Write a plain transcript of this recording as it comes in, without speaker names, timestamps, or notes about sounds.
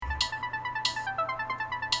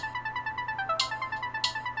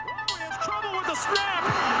the snap,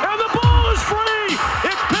 and the ball is free.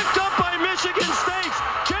 It's picked up by Michigan State.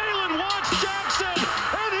 Jalen Watts Jackson,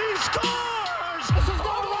 and he scores. This is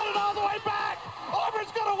going to run it all the way back.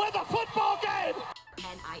 Auburn's going to win the football game.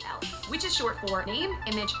 NIL, which is short for name,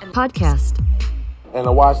 image, and podcast. And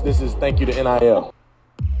to watch this is thank you to NIL.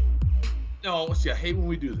 No, see, I hate when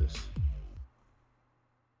we do this.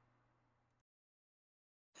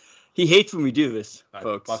 He hates when we do this,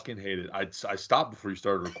 folks. I fucking hate it. I stopped before you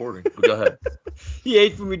started recording. But go ahead. He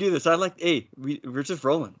hates when we do this. We're just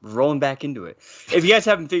rolling. We're rolling back into it. If you guys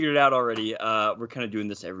haven't figured it out already, we're kind of doing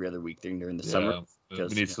this every other week during the summer. We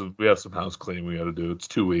have some house cleaning we got to do. It's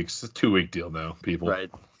 2 weeks. It's a 2-week deal now, people. Right.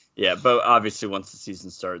 Yeah, but obviously once the season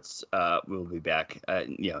starts, we'll be back,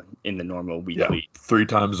 in the normal weekly. 3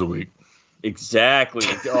 times a week. Exactly.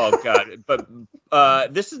 Oh, God. But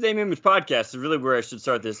this is Name Image Podcast. Is really where I should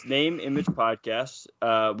start this. Name Image Podcast.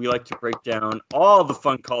 We like to break down all the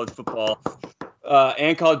fun college football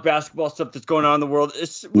and college basketball stuff that's going on in the world.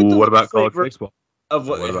 What about college baseball?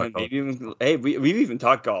 We've even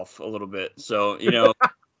talked golf a little bit. So,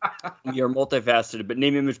 we are multifaceted. But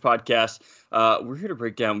Name Image Podcast, we're here to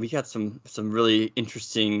break down. We got some really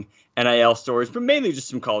interesting NIL stories, but mainly just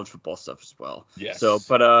some college football stuff as well. Yes. So,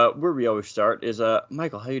 but where we always start is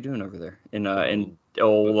Michael. How you doing over there in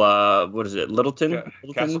what is it, Littleton?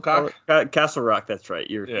 Castle Rock. That's right.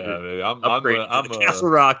 Baby. I'm Castle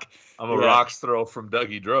Rock. I'm a rocks throw from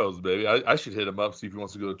Dougie Droz, baby. I should hit him up, see if he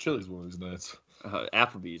wants to go to Chili's one of these nights.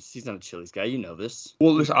 Applebee's. He's not a Chili's guy. You know this.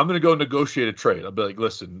 Well, listen, I'm going to go negotiate a trade. I'll be like,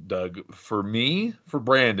 listen, Doug, for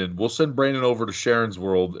Brandon, we'll send Brandon over to Sharon's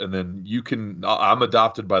World, and then I'm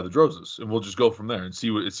adopted by the Drozes, and we'll just go from there and see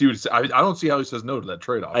what I don't see how he says no to that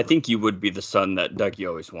trade offer. I think you would be the son that Dougie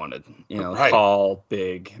always wanted. Right. Tall,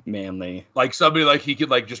 big, manly. Like somebody like he could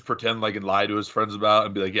like just pretend like and lie to his friends about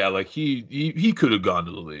and be like, yeah, like he could have gone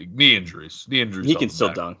to the league. Knee injuries. He can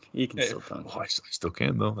still dunk. Still dunk. Oh, I still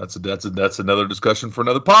can though. That's another discussion for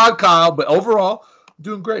another pod, Kyle. But overall, I'm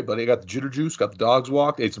doing great, buddy. I got the jitter juice, got the dogs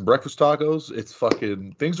walked, ate some breakfast tacos. It's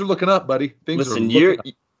fucking things are looking up, buddy.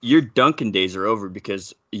 Your dunking days are over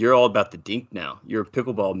because you're all about the dink now. You're a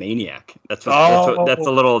pickleball maniac. That's the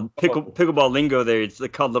little pickleball lingo there. It's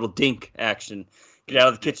called little dink action. Get out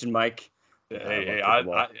of the kitchen, Mike. I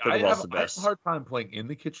have a hard time playing in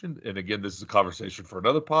the kitchen, and again, this is a conversation for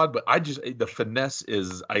another pod. But the finesse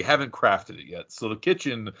is I haven't crafted it yet, so the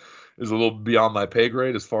kitchen is a little beyond my pay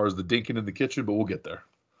grade as far as the dinking in the kitchen. But we'll get there.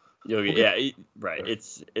 Right.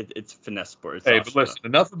 It's finesse sport. It's but listen,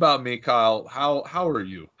 enough about me, Kyle. How are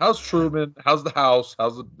you? How's Truman? How's the house?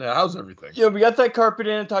 How's everything? Yeah, we got that carpet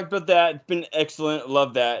in and talked about that. It's been excellent.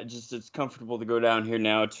 Love that. It's comfortable to go down here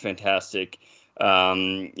now. It's fantastic.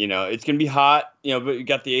 It's gonna be hot, but we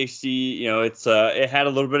got the AC. It had a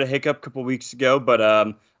little bit of hiccup a couple weeks ago, but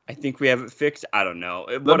I think we have it fixed. I don't know.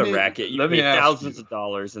 What a racket! You pay thousands of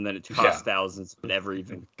dollars, and then it costs thousands, but never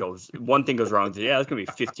even goes. One thing goes wrong. That's gonna be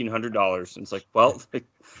 $1,500, and it's like, well,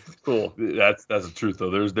 cool. That's the truth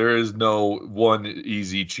though. There is no one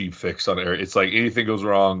easy cheap fix on air. It's like anything goes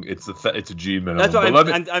wrong, it's a G minimum. That's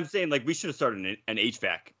why I'm saying like we should have started an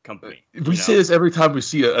HVAC company. We say this every time we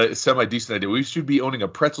see a semi decent idea. We should be owning a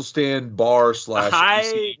pretzel stand bar /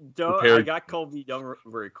 I got Colby. Don't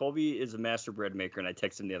worry. Colby is a master bread maker, and I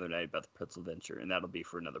texted him the other night about the pretzel venture, and that'll be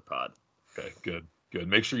for another pod. Okay, good.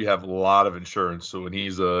 Make sure you have a lot of insurance, so when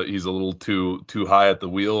he's a little too high at the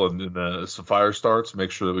wheel and then the fire starts,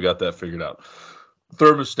 make sure that we got that figured out.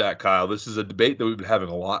 Thermostat, Kyle. This is a debate that we've been having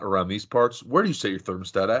a lot around these parts. Where do you set your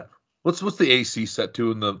thermostat at? What's the AC set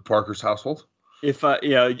to in the Parker's household? If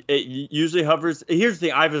it usually hovers. Here's the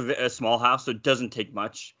thing: I have a small house, so it doesn't take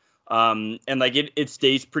much. And like it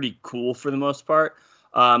stays pretty cool for the most part.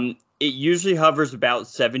 It usually hovers about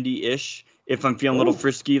 70-ish. If I'm feeling a little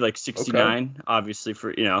frisky, like 69, obviously for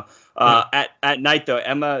at night though.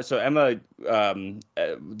 Emma,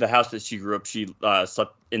 the house that she grew up, she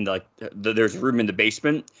slept in there's a room in the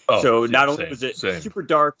basement. So not only was it super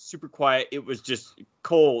dark, super quiet, it was just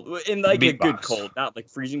cold, in like a good cold, not like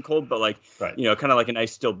freezing cold, but kind of like a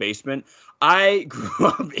nice still basement. I grew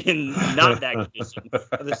up in not that condition.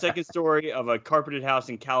 The second story of a carpeted house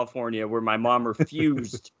in California where my mom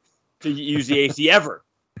refused to use the AC ever.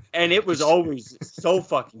 And it was always so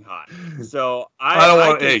fucking hot. So I don't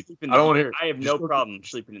want to hear it. I have no problem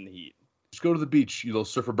sleeping in the heat. Just go to the beach, you little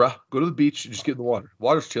surfer, bro. Go to the beach and just get in the water.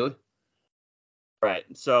 Water's chilly. Right.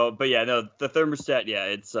 So, but yeah, no, the thermostat,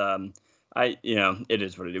 it's It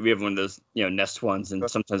is what it is. We have one of those, Nest ones, and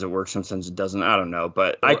sometimes it works, sometimes it doesn't. I don't know,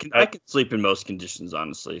 but I can sleep in most conditions,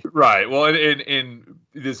 honestly. Right. Well, and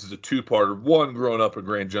this is a two-parter. One, growing up in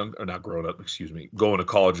Grand Junction, or not growing up, excuse me, going to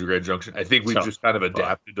college in Grand Junction. I think we've just kind of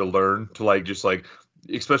adapted to learn to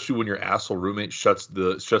especially when your asshole roommate shuts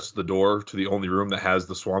the door to the only room that has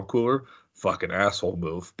the swamp cooler. Fucking asshole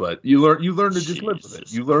move. But you learn to just live with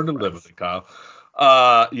it. You learn to live with it, Kyle.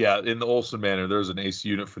 In the Olsen Manor, there's an AC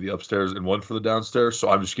unit for the upstairs and one for the downstairs, so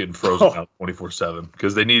I'm just getting frozen out 24/7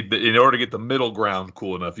 because they need in order to get the middle ground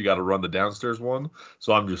cool enough, you got to run the downstairs one.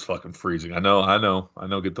 So I'm just fucking freezing. I know.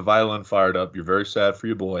 Get the violin fired up. You're very sad for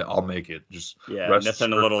your boy. I'll make it. Just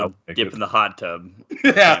nothing a little dip in the hot tub.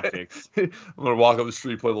 Yeah, I'm gonna walk up the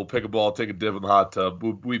street, play a little pickleball, take a dip in the hot tub.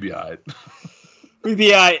 We be all right. We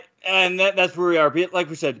be all right. And that's where we are. But like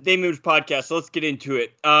we said, Day Moves podcast. So let's get into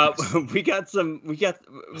it. We got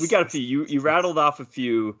a few. You rattled off a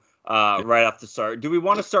few right off the start. Do we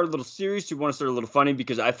want to start a little serious? Do we want to start a little funny?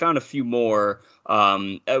 Because I found a few more.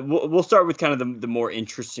 We'll start with kind of the more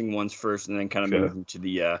interesting ones first, and then kind of move into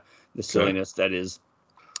the silliness that is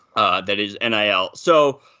NIL.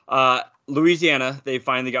 So Louisiana, they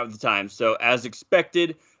finally got with the times. So as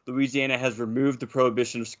expected, Louisiana has removed the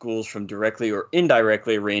prohibition of schools from directly or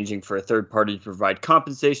indirectly arranging for a third party to provide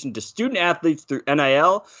compensation to student athletes through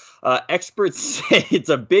NIL. Experts say it's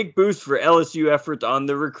a big boost for LSU efforts on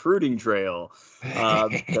the recruiting trail.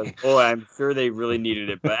 Because, I'm sure they really needed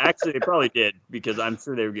it. But actually, they probably did because I'm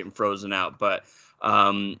sure they were getting frozen out. But,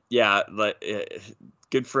 good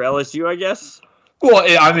for LSU, I guess. Well,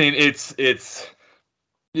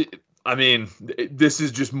 I mean, this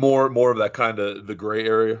is just more of that kind of the gray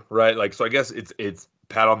area, right? Like, so I guess it's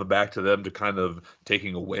pat on the back to them to kind of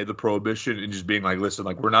taking away the prohibition and just being like, listen,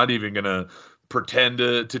 like, we're not even going to pretend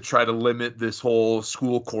to try to limit this whole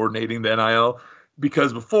school coordinating the NIL.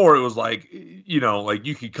 Because before it was like,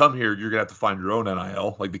 you could come here, you're going to have to find your own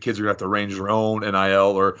NIL. Like, the kids are going to have to arrange their own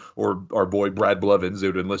NIL, or our boy Brad Blevins, they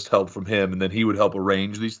would enlist help from him, and then he would help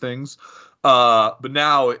arrange these things. But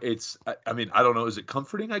now it's, I don't know. Is it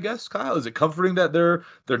comforting, I guess, Kyle? Is it comforting that they're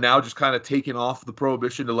now just kind of taking off the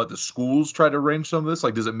prohibition to let the schools try to arrange some of this?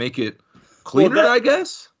 Like, does it make it cleaner, I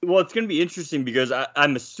guess? Well, it's going to be interesting because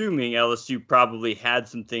I'm assuming LSU probably had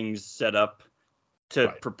some things set up to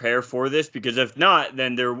prepare for this, because if not,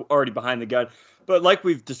 then they're already behind the gun. But like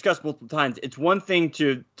we've discussed multiple times, it's one thing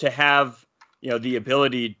to have the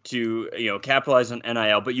ability to, capitalize on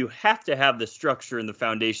NIL, but you have to have the structure and the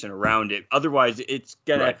foundation around it. Otherwise, it's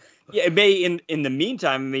gonna, it may in the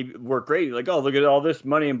meantime, it may work great. Like, oh, look at all this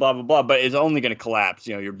money and blah, blah, blah, but it's only going to collapse.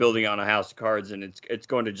 You're building on a house of cards, and it's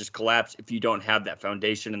going to just collapse if you don't have that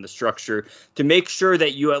foundation and the structure to make sure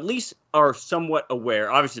that you at least are somewhat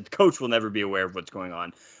aware. Obviously, the coach will never be aware of what's going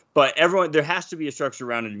on, but there has to be a structure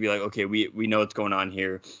around it to be like, okay, we know what's going on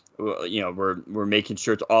here. We're making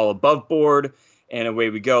sure it's all above board, and away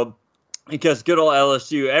we go. Because good old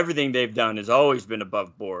LSU, everything they've done has always been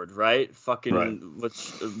above board, right?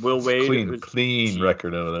 What's Will Wade? Clean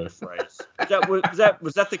record over there. Right. Was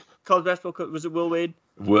that the college basketball coach? Was it Will Wade?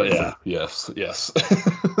 Well, yeah. Yes.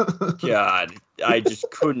 God, I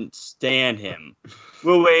just couldn't stand him.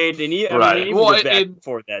 Will Wade, and even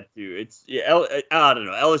before that too. I don't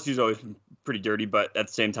know. LSU's always been pretty dirty, but at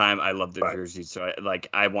the same time, I love their jerseys, so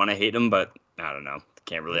I want to hate them, but I don't know.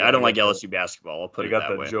 Can't really. I don't like LSU basketball. I'll put it that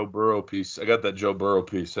way. I got that Joe Burrow piece. I got that Joe Burrow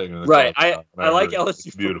piece hanging in the right. I like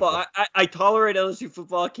LSU football. I tolerate LSU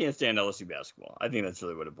football. I can't stand LSU basketball. I think that's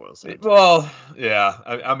really what it boils down to. Well, yeah.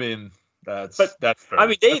 I mean, that's fair. I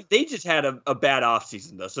mean, they just had a bad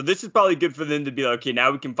offseason, though. So this is probably good for them to be like, okay,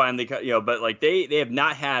 now we can finally but like they have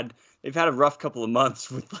not had, they've had a rough couple of months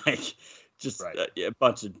with like just a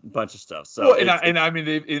bunch of stuff. So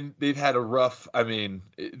they've had a rough. I mean,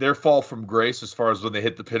 their fall from grace as far as when they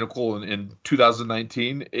hit the pinnacle in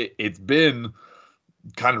 2019. It's been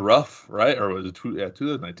kind of rough, right? Or was it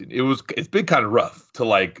 2019? It's been kind of rough to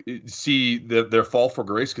like see their fall for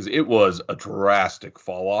grace, because it was a drastic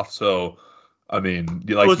fall off. So I mean,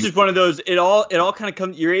 it's just one of those. It all kind of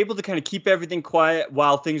comes. You're able to kind of keep everything quiet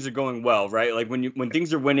while things are going well, right? Like when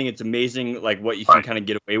things are winning, it's amazing, like what you can kind of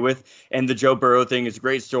get away with. And the Joe Burrow thing is a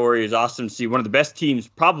great story. It's awesome to see one of the best teams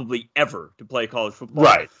probably ever to play college football.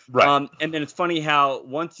 Right. And then it's funny how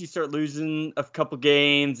once you start losing a couple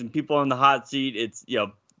games and people on the hot seat, it's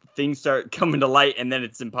things start coming to light, and then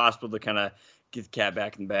it's impossible to kind of get the cat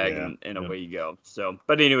back in the bag and away you go. So,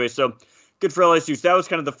 but anyway, so good for LSU. So that was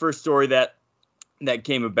kind of the first story that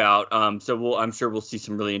came about. So I'm sure we'll see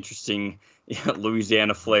some really interesting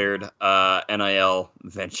Louisiana flared NIL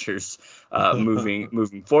ventures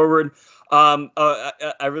moving forward.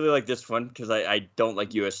 I really like this one because I don't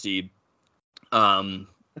like USC.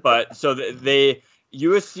 But so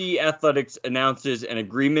USC Athletics announces an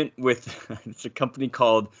agreement with it's a company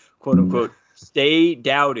called quote unquote Stay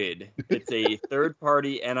Doubted. It's a third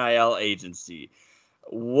party NIL agency.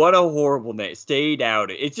 What a horrible name, Stay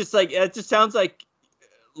Doubted. It's just like it just sounds like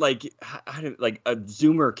a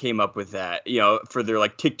Zoomer came up with that, for their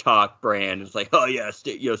like TikTok brand. It's like, oh yeah,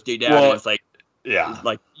 stay doubted. Well, it's like, yeah,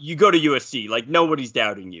 like you go to USC, like nobody's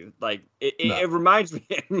doubting you. Like it reminds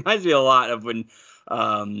me a lot of when,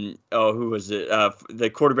 who was it? The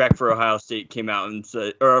quarterback for Ohio State came out and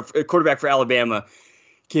said, or a quarterback for Alabama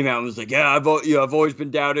came out and was like, yeah, I've always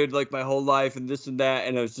been doubted like my whole life and this and that.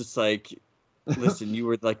 And I was just like, listen, you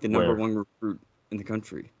were like the number one recruit in the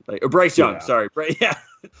country, like Bryce Young. Sorry, Bryce. Yeah.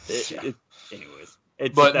 Anyways,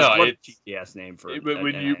 it's a cheeky ass name for.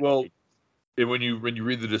 When you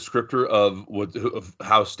read the descriptor of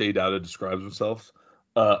how Stay Doubted describes themselves,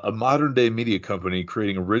 a modern day media company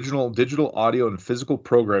creating original digital audio and physical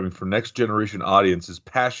programming for next generation audiences,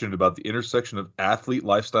 passionate about the intersection of athlete,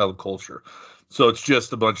 lifestyle, and culture. So it's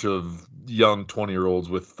just a bunch of young 20-year-olds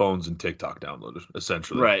with phones and TikTok downloaded,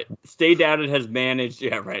 essentially. Right. Stay Doubted has managed,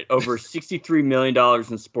 over $63 million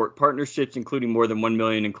in sport partnerships, including more than $1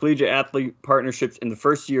 million in collegiate athlete partnerships in the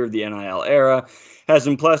first year of the NIL era. Has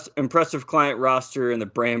impressive client roster in the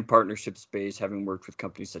brand partnership space, having worked with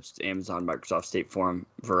companies such as Amazon, Microsoft, State Farm,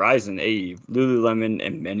 Verizon, AE, Lululemon,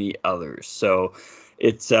 and many others. So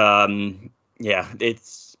it's listen,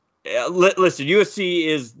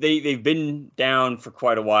 USC they've been down for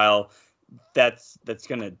quite a while. That's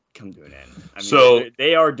gonna come to an end. I mean, so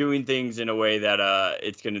they are doing things in a way that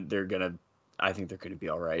I think they're gonna be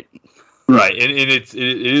all right. Right, and it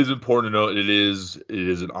is important to note it is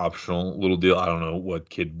an optional little deal. I don't know what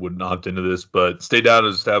kid would opt into this, but Stay Doubted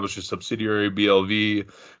has established a subsidiary BLVD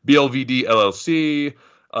LLC.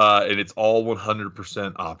 And it's all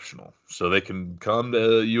 100% optional. So they can come to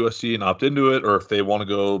USC and opt into it, or if they want to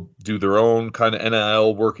go do their own kind of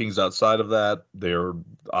NIL workings outside of that, they're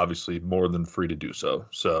obviously more than free to do so.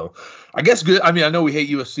 So I guess good. I mean, I know we hate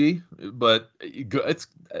USC, but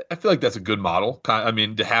I feel like that's a good model. I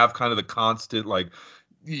mean, to have kind of the constant, like,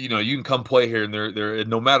 you can come play here and they're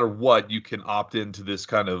no matter what, you can opt into this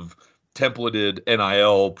kind of templated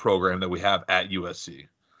NIL program that we have at USC.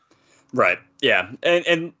 Right. Yeah.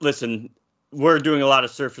 And listen, we're doing a lot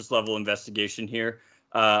of surface level investigation here.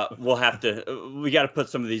 We got to put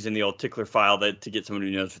some of these in the old tickler file to get someone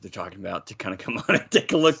who knows what they're talking about to kind of come on and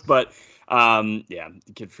take a look. But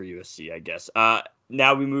good for USC, I guess.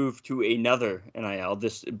 Now we move to another NIL.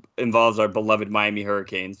 This involves our beloved Miami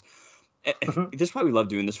Hurricanes. This is why we love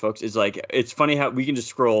doing this, folks. Is like, it's funny how we can just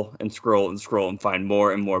scroll and find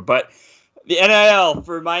more and more. But the NIL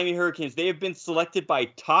for Miami Hurricanes, they have been selected by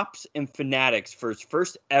Topps and Fanatics for its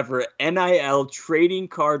first ever NIL trading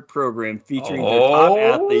card program featuring their top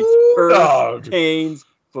athletes, Hurricanes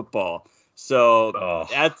football. So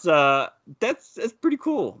that's pretty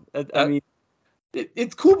cool. I mean,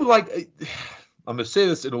 it's cool, but like, I'm going to say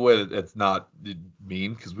this in a way that's not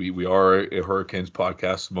mean, because we are a Hurricanes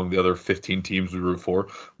podcast among the other 15 teams we root for,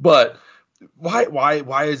 but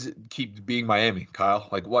why is it keep being Miami, Kyle?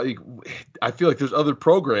 Like, why? I feel like there's other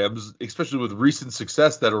programs, especially with recent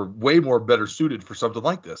success, that are way more better suited for something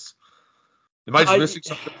like this. Am I just missing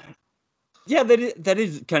something? Yeah, that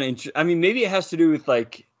is kind of interesting. I mean, maybe it has to do with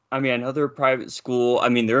I know they're a private school. I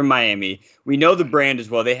mean, they're in Miami. We know the brand as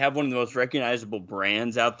well. They have one of the most recognizable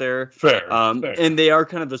brands out there. Fair. And they are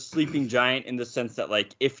kind of a sleeping giant in the sense that,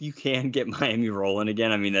 like, if you can get Miami rolling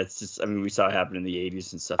again, I mean, that's just, we saw it happen in the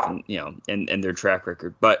 80s and stuff, and, and their track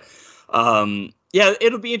record. But,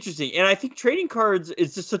 it'll be interesting. And I think trading cards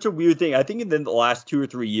is just such a weird thing. I think in the last 2 or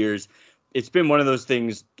 3 years, it's been one of those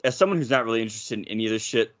things, as someone who's not really interested in any of this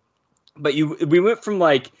shit, but we went from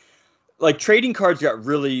like trading cards got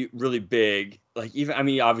really, really big. Like, even,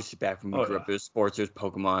 obviously back when we grew up, it was sports, there's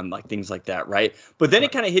Pokemon, like things like that, right? But then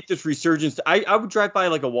it kind of hit this resurgence. I would drive by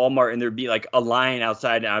like a Walmart and there'd be like a line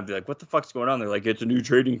outside, and I'd be like, what the fuck's going on? They're like, it's a new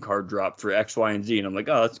trading card drop for X, Y, and Z. And I'm like,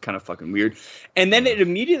 oh, that's kind of fucking weird. And then it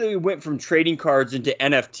immediately went from trading cards into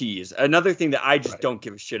NFTs, another thing that I just don't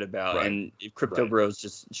give a shit about. Right. And crypto bros,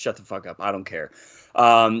 just shut the fuck up. I don't care.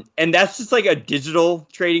 And that's just like a digital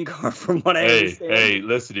trading card from what I understand. Hey,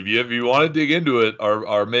 listen, if you want to dig into it,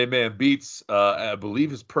 our main man Beats, I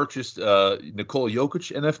believe has purchased Nikola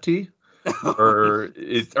Jokic NFT, it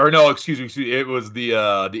was the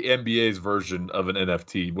NBA's version of an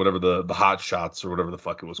NFT, whatever the hot shots or whatever the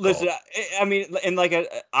fuck it was called. Listen,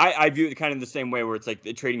 I view it kind of the same way, where it's like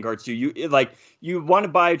the trading cards too. You want to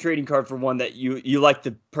buy a trading card for one that you like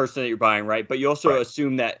the person that you're buying, right? But you also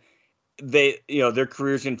assume that their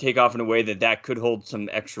career is going to take off in a way that could hold some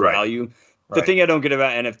extra value. The thing I don't get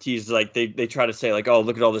about NFTs is like they try to say like, oh,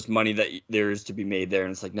 look at all this money that there is to be made there,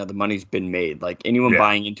 and it's like, no, the money's been made. Like anyone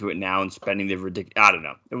buying into it now and spending the ridiculous, I don't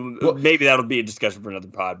know. Well, maybe that'll be a discussion for another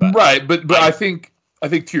pod. But right, but I think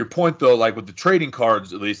to your point though, like with the trading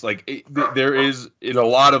cards, at least, like there is a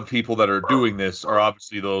lot of people that are doing this are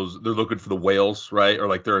obviously they're looking for the whales, right? Or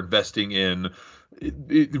like they're investing in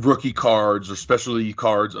rookie cards or specialty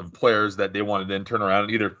cards of players that they want to then turn around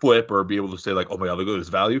and either flip or be able to say like, oh my God, look at this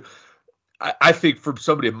value. I think from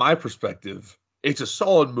somebody in my perspective, it's a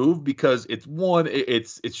solid move because it's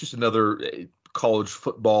just another college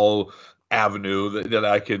football avenue that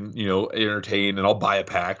I can, entertain, and I'll buy a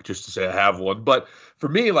pack just to say I have one. But for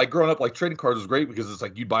me, like growing up, like trading cards was great because it's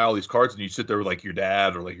like you buy all these cards and you sit there with like your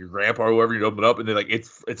dad or like your grandpa or whoever, you open it up and then like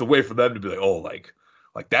it's a way for them to be like, oh, like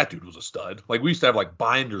that dude was a stud. Like we used to have like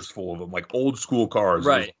binders full of them, like old school cards.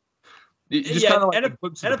 Right.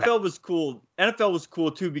 NFL was cool. NFL was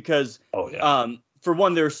cool too because oh, for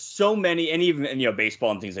one, there's so many, and even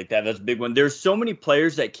baseball and things like that. That's a big one. There's so many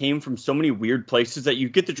players that came from so many weird places that you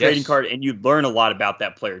get the trading card and you learn a lot about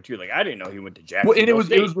that player too. Like I didn't know he went to Jacksonville. Well, and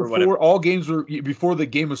it was before all games were before the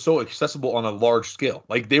game was so accessible on a large scale.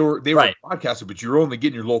 Like they were broadcasted, but you were only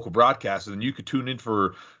getting your local broadcast, and you could tune in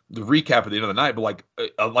for the recap at the end of the night. But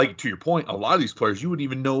like to your point, a lot of these players you wouldn't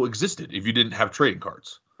even know existed if you didn't have trading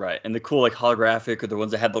cards. Right, and the cool like holographic or the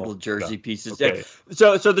ones that had little jersey pieces. Okay.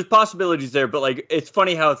 Yeah. So there's possibilities there, but like it's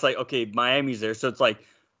funny how it's like okay, Miami's there, so it's like,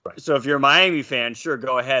 so if you're a Miami fan, sure,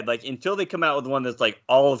 go ahead. Like until they come out with one that's like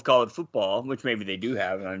all of college football, which maybe they do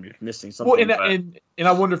have, and I'm just missing something. Well, and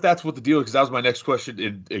I wonder if that's what the deal is, because that was my next question.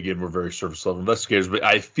 And again, we're very surface level investigators, but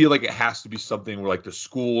I feel like it has to be something where like the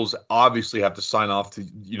schools obviously have to sign off to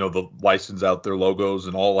the license out their logos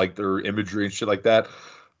and all like their imagery and shit like that.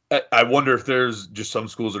 I wonder if there's just some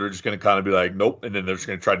schools that are just going to kind of be like, nope, and then they're just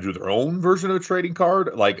going to try to do their own version of a trading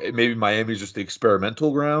card. Like maybe Miami's just the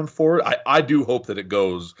experimental ground for it. I do hope that it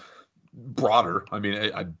goes broader. I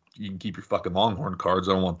mean, you can keep your fucking Longhorn cards.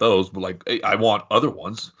 I don't want those, but like I want other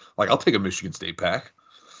ones. Like I'll take a Michigan State pack.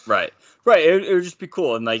 Right. It would just be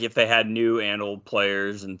cool, and like if they had new and old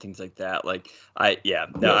players and things like that. Like I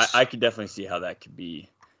could definitely see how that could be.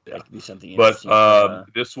 Yeah. That could be something interesting. But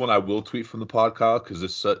this one I will tweet from the podcast because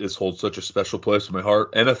this holds such a special place in my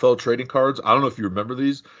heart. NFL trading cards. I don't know if you remember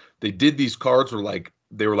these. They did these cards where like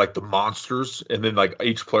they were like the monsters, and then like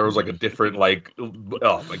each player was like a different like.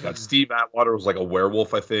 Oh my God, Steve Atwater was like a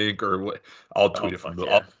werewolf, I think, or I'll tweet it from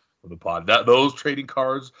the pod. Those trading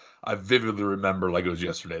cards I vividly remember like it was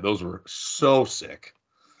yesterday. Those were so sick.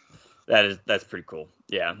 That's pretty cool.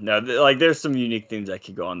 Yeah, no, like there's some unique things that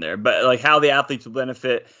could go on there, but like how the athletes will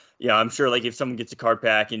benefit. I'm sure like if someone gets a card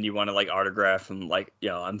pack and you want to like autograph them, like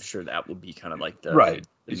I'm sure that will be kind of like the right.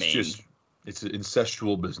 The it's main. Just it's an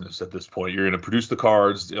incestual business at this point. You're going to produce the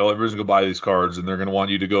cards. Everyone's going to buy these cards, and they're going to want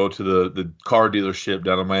you to go to the car dealership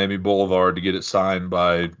down on Miami Boulevard to get it signed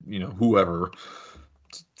by whoever.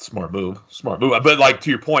 Smart move. But like to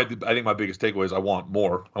your point, I think my biggest takeaway is I want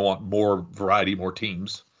more. I want more variety, more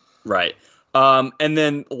teams. Right. And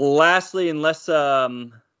then lastly, unless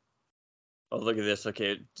oh, look at this.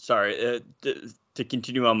 Okay, sorry. To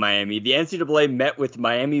continue on Miami, the NCAA met with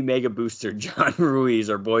Miami mega booster John Ruiz,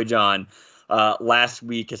 our boy John, last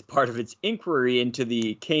week as part of its inquiry into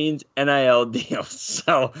the Canes NIL deal.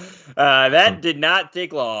 So that did not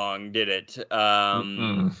take long, did it?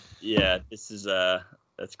 Yeah, this is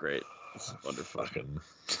that's great. This is wonderful.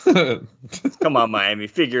 Come on, Miami,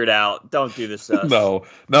 figure it out. Don't do this. No,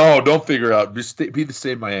 don't figure it out. Just be the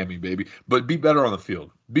same Miami, baby. But be better on the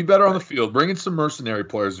field. Be better on the field. Bring in some mercenary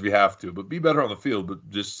players if you have to, but be better on the field. But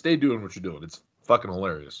just stay doing what you're doing. It's fucking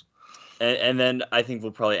hilarious. And then I think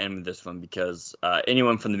we'll probably end with this one because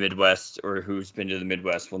anyone from the Midwest or who's been to the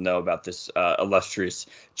Midwest will know about this illustrious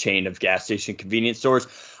chain of gas station convenience stores.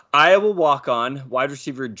 Iowa walk-on wide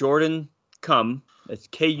receiver Jordan Kumm, that's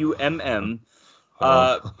Kumm,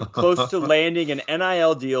 close to landing an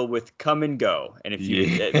NIL deal with Come and Go. And if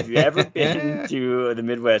you've ever been to the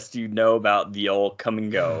Midwest, you know about the old Come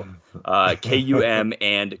and Go, Kumm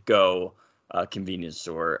and Go convenience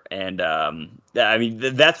store. And I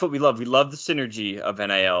mean, that's what we love. We love the synergy of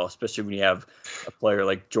NIL, especially when you have a player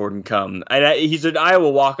like Jordan Kumm. And he's an Iowa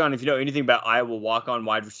walk-on. If you know anything about Iowa walk-on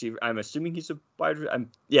wide receiver, I'm assuming he's a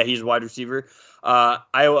he's a wide receiver.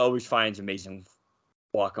 Iowa always finds amazing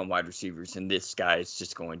walk-on wide receivers, and this guy is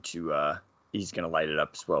just going to he's going to light it up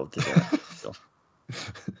as well today. So.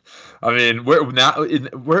 I mean,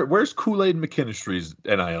 where's Kool-Aid McKinstry's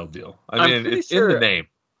NIL deal? I mean, it's sure, in the name.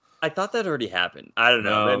 I thought that already happened. I don't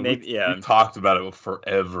know. Maybe we talked about it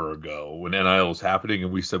forever ago when NIL was happening,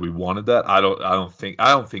 and we said we wanted that. I don't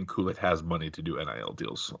think Kool-Aid has money to do NIL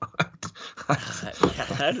deals.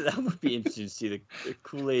 That would be interesting to see the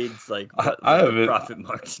Kool-Aid's like I haven't, profit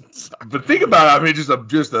margins. But think about it. I mean,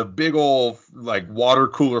 just a big old like water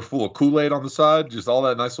cooler full of Kool-Aid on the side, just all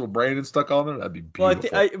that nice little branding stuck on there. That'd be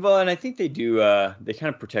beautiful. And I think they do. They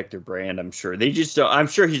kind of protect their brand. I'm sure they just don't. I'm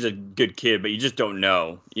sure he's a good kid, but you just don't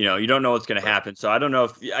know. You don't know what's going to happen. So I don't know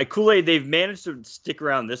if Kool-Aid. They've managed to stick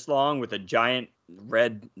around this long with a giant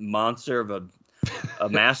red monster of a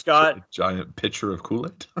mascot. A giant pitcher of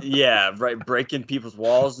Kool-Aid. Yeah, right. Breaking people's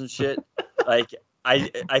walls and shit. Like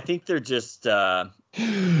I think they're just. Man.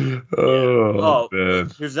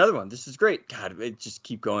 Here's another one. This is great. God, it just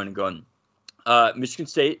keep going and going. Michigan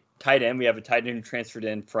State tight end. We have a tight end who transferred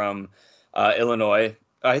in from Illinois.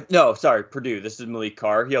 Purdue. This is Malik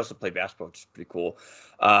Carr. He also played basketball, which is pretty cool.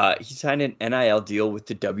 He signed an NIL deal with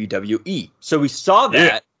the WWE. So we saw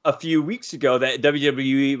that a few weeks ago that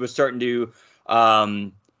WWE was starting to.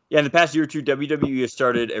 In the past year or two, WWE has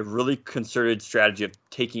started a really concerted strategy of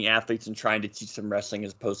taking athletes and trying to teach them wrestling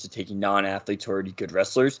as opposed to taking non-athletes who are already good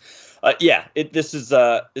wrestlers. This is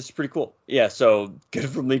pretty cool. Yeah, so good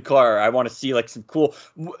from Lee Carr. I want to see like some cool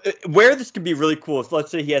where this could be really cool. If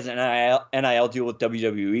let's say he has an NIL deal with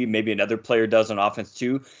WWE, maybe another player does on offense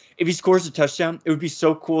too. If he scores a touchdown, it would be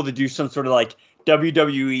so cool to do some sort of like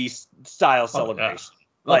WWE style celebration.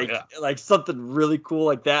 Like something really cool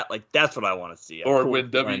like that. Like that's what I want to see. Or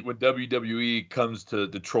when WWE comes to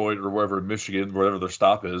Detroit or wherever, Michigan, wherever their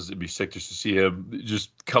stop is, it'd be sick just to see him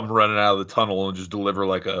just come running out of the tunnel and just deliver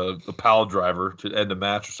like a pile driver to end a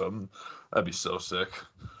match or something. That'd be so sick.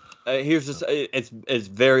 Here's this. It's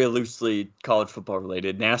very loosely college football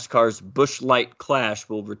related. NASCAR's Busch Light Clash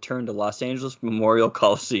will return to Los Angeles Memorial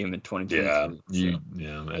Coliseum in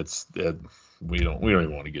 2022. We don't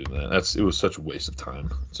even want to get into that. It was such a waste of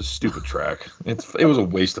time. It's a stupid track. It was a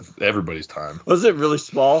waste of everybody's time. Was it really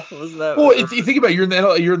small? Was that? Well, you think about it,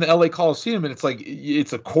 you're in the LA Coliseum, and it's like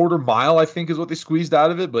it's a quarter mile, I think, is what they squeezed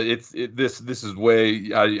out of it. But this is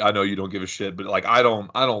way. I know you don't give a shit, but like I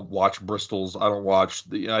don't watch Bristols. I don't watch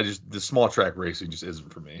the small track racing just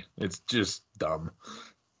isn't for me. It's just dumb.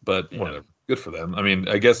 But whatever. Good for them. I mean,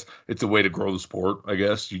 I guess it's a way to grow the sport. I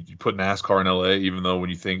guess you put NASCAR in LA, even though when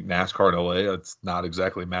you think NASCAR in LA, it's not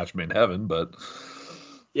exactly a match made in heaven. But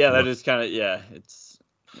that is kind of it's.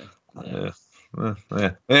 Know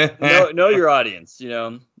your audience,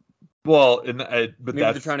 Well, but maybe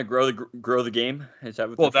they're trying to grow the game. Is that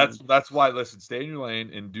what? Well, that's why. Listen, stay in your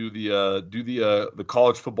lane and do the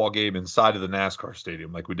college football game inside of the NASCAR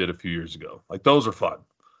stadium, like we did a few years ago. Like those are fun.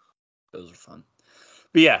 But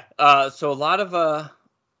so a lot of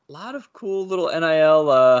cool little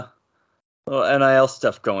NIL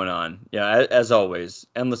stuff going on. Yeah, as always,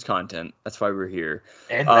 endless content. That's why we're here.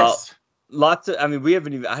 Endless. We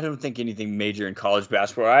haven't even. I don't think anything major in college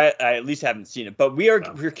basketball. I at least haven't seen it. But we're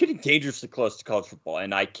getting dangerously close to college football,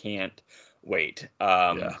 and I can't wait.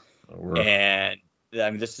 And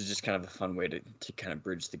this is just kind of a fun way to kind of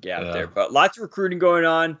bridge the gap there. But lots of recruiting going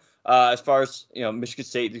on. As far as Michigan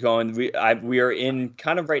State is going, we are in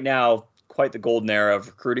kind of right now quite the golden era of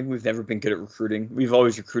recruiting. We've never been good at recruiting. We've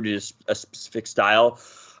always recruited a specific style.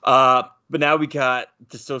 But now we got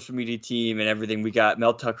the social media team and everything. We got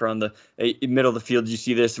Mel Tucker on the middle of the field. You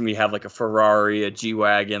see this, and we have like a Ferrari, a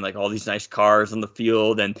G-Wagon, like all these nice cars on the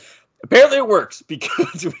field. And apparently it works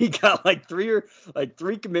because we got like three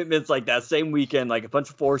commitments like that same weekend, like a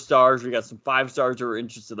bunch of 4 stars. We got some 5 stars who are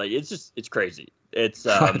interested. Like it's crazy. It's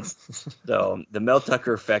so the Mel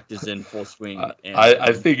Tucker effect is in full swing.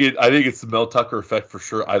 I think it's the Mel Tucker effect for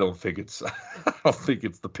sure. I don't think it's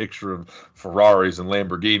the picture of Ferraris and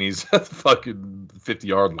Lamborghinis at the fucking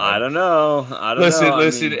 50-yard line. I don't know.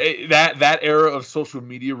 Listen. That era of social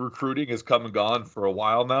media recruiting has come and gone for a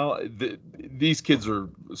while now. These kids are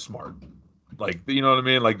smart. Like, you know what I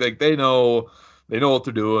mean? Like they know what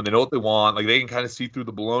they're doing. They know what they want. Like they can kind of see through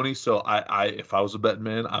the baloney. So if I was a betting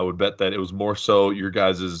man, I would bet that it was more so your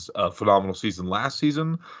guys' phenomenal season last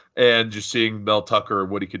season, and just seeing Mel Tucker,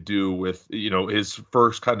 what he could do with his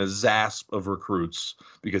first kind of zasp of recruits,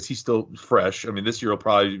 because he's still fresh. I mean, this year he'll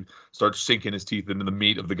probably start sinking his teeth into the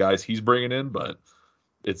meat of the guys he's bringing in, but.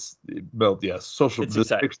 Social. It's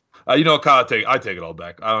exciting. Kyle, I take it all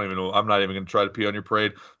back. I don't even know. I'm not even going to try to pee on your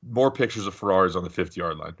parade. More pictures of Ferraris on the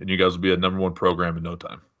 50-yard line, and you guys will be a #1 program in no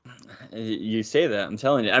time. You say that, I'm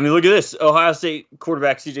telling you. I mean, look at this. Ohio State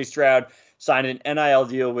quarterback C.J. Stroud signed an NIL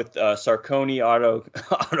deal with Sarconi Auto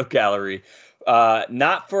Gallery,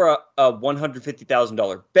 not for a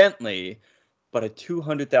 $150,000 Bentley, but a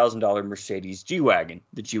 $200,000 Mercedes G-Wagon.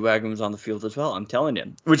 The G-Wagon was on the field as well. I'm telling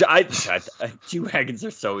you, G-Wagons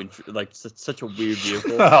are so such a weird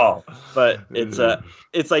vehicle. Oh. But it's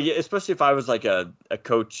like, especially if I was like a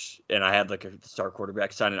coach and I had like a star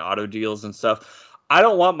quarterback signing auto deals and stuff. I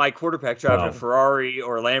don't want my quarterback driving a Ferrari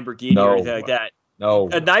or a Lamborghini or anything like that. No,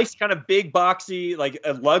 a nice kind of big boxy, like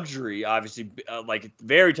a luxury, obviously, like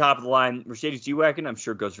very top of the line Mercedes G-Wagon. I'm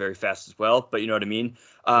sure goes very fast as well, but you know what I mean.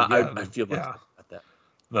 I feel about that.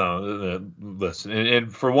 No, listen,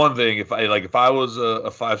 and for one thing, if I was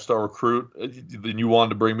a 5-star recruit, then you wanted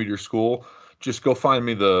to bring me to your school, just go find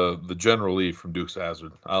me the General Lee from Dukes of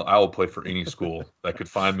Hazzard. I will play for any school that could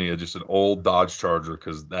find me just an old Dodge Charger,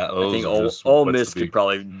 because I think Ole Miss could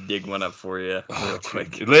probably dig one up for you real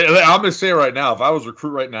quick. I'm gonna say right now, if I was a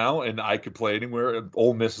recruit right now and I could play anywhere,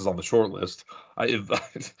 Ole Miss is on the short list. I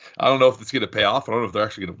don't know if it's gonna pay off. I don't know if they're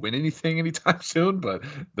actually gonna win anything anytime soon, but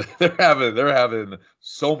they're having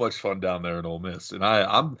so much fun down there in Ole Miss, and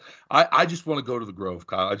I just want to go to the Grove,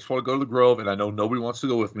 Kyle. I just want to go to the Grove, and I know nobody wants to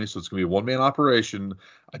go with me, so it's gonna be a one-man operation.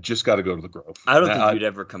 I just got to go to the Grove. I don't think you'd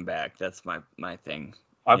ever come back. That's my thing.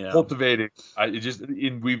 I'm cultivating.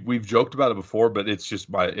 We've joked about it before, but it's just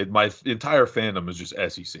my entire fandom is just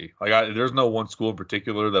SEC. Like there's no one school in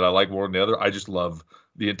particular that I like more than the other. I just love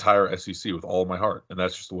the entire SEC with all of my heart, and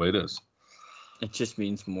that's just the way it is. It just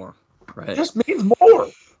means more, right? It just means more.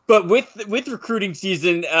 But with recruiting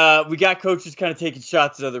season, we got coaches kind of taking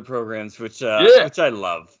shots at other programs, which I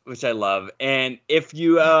love. And if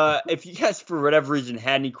you guys for whatever reason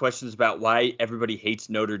had any questions about why everybody hates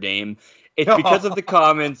Notre Dame, it's because of the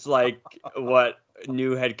comments like what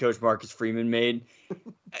new head coach Marcus Freeman made.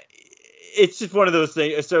 It's just one of those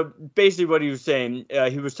things. So basically what he was saying,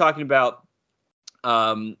 he was talking about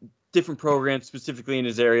different programs specifically in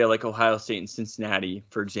his area, like Ohio State and Cincinnati,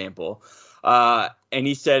 for example. And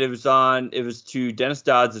he said it was to Dennis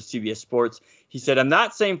Dodds of CBS Sports. He said, "I'm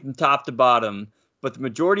not saying from top to bottom, but the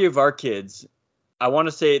majority of our kids, I want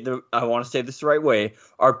to say this the right way,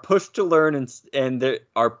 are pushed to learn and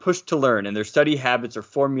their study habits are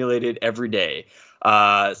formulated every day,"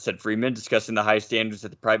 said Freeman, discussing the high standards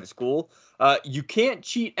at the private school. You can't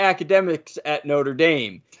cheat academics at Notre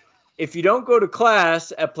Dame. If you don't go to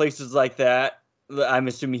class at places like that, I'm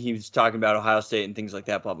assuming he was talking about Ohio State and things like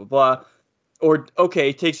that, blah, blah, blah. Or,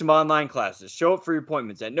 okay, take some online classes. Show up for your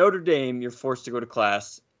appointments. At Notre Dame, you're forced to go to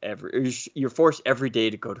class you're forced every day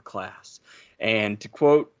to go to class. And to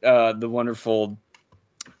quote the wonderful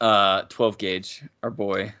 12 Gauge, our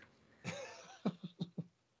boy.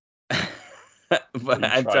 But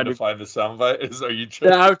I'm trying to find the soundbite.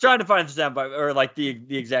 I was trying to find the soundbite or like the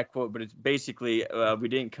exact quote, but it's basically we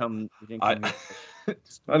didn't come here. I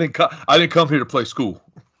didn't come here to play school.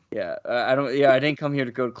 Yeah, I didn't come here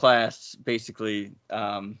to go to class. Basically,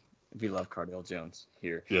 we love Cardale Jones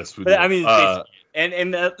here. Yes, we do. I mean,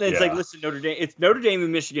 it's like, listen, Notre Dame. It's Notre Dame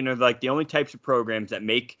and Michigan are like the only types of programs that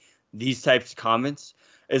make these types of comments.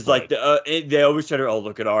 Is like they always try to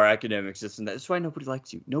look at our academics, this and that. That's why nobody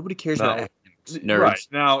likes you. Nobody cares about academics. Nerds.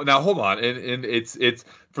 Right now, hold on, and it's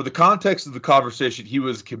for the context of the conversation. He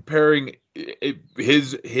was comparing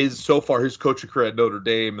his coaching career at Notre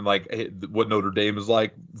Dame and like what Notre Dame is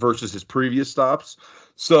like versus his previous stops.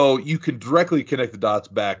 So you can directly connect the dots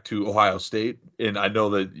back to Ohio State, and I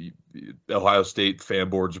know that Ohio State fan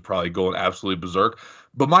boards are probably going absolutely berserk.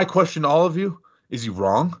 But my question to all of you: is he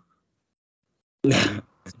wrong? Is he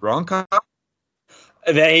wrong, Kyle?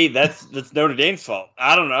 Hey, that's Notre Dame's fault.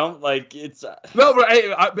 I don't know. Like it's no, but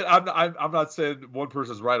I'm not saying one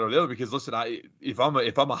person's right or the other, because listen, if I'm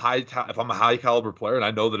a high caliber player and I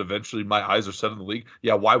know that eventually my eyes are set in the league,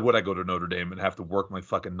 yeah, why would I go to Notre Dame and have to work my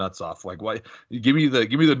fucking nuts off? Like, why? Give me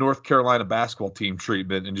the North Carolina basketball team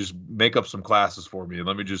treatment and just make up some classes for me and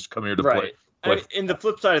let me just come here to play. And the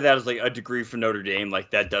flip side of that is like a degree from Notre Dame,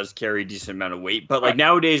 like that does carry a decent amount of weight. But like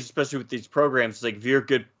nowadays, especially with these programs, like if you're a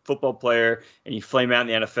good football player and you flame out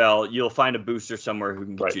in the NFL, you'll find a booster somewhere who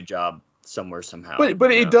can get you a job somewhere somehow.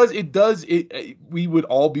 But it does. We would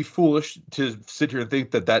all be foolish to sit here and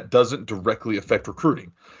think that doesn't directly affect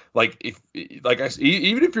recruiting. Like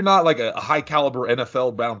even if you're not like a high caliber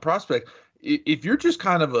NFL bound prospect, if you're just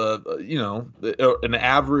kind of an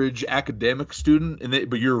average academic student,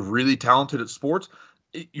 but you're really talented at sports,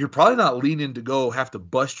 you're probably not leaning to go have to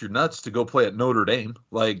bust your nuts to go play at Notre Dame.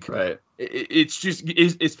 Like, it's just,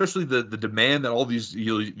 especially the demand that all these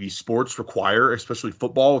sports require, especially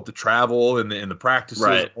football with the travel and the practices,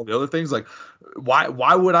 and all the other things. Like,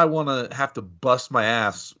 why would I want to have to bust my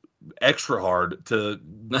ass extra hard to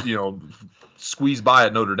squeeze by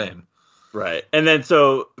at Notre Dame? Right. And then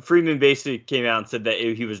so Freeman basically came out and said that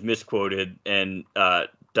he was misquoted, and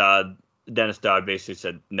Dodd Dennis Dodd basically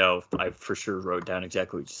said, no, I for sure wrote down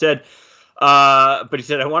exactly what you said. But he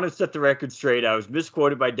said, I want to set the record straight. I was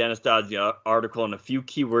misquoted by Dennis Dodd's article, and a few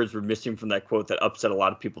key words were missing from that quote that upset a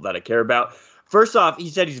lot of people that I care about. First off, he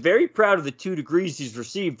said he's very proud of the 2 degrees he's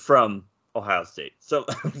received from Ohio State. So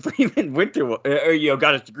Freeman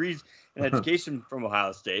got his degrees in education from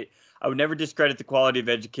Ohio State. I would never discredit the quality of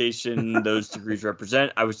education those degrees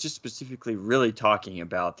represent. I was just specifically really talking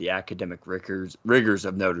about the academic rigors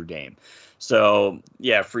of Notre Dame. So,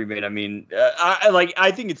 yeah, Freeman, I mean,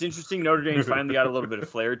 I think it's interesting Notre Dame finally got a little bit of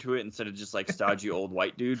flair to it instead of just like stodgy old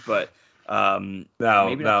white dude. But maybe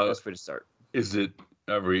not the best way to start. Is it?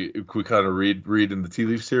 We kind of read in the tea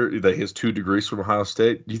leaves here that he has 2 degrees from Ohio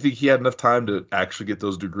State. Do you think he had enough time to actually get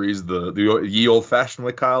those degrees the ye old fashioned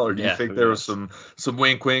way, Kyle, or do you think there was some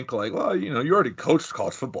wink like, well, you already coached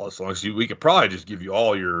college football as long as we could probably just give you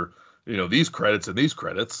all your these credits and these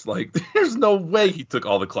credits. Like, there's no way he took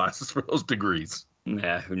all the classes for those degrees.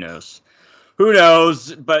 Yeah, who knows? Who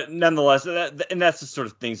knows? But nonetheless, that's the sort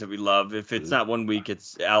of things that we love. If it's not 1 week,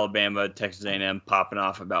 it's Alabama, Texas A&M popping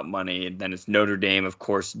off about money, and then it's Notre Dame, of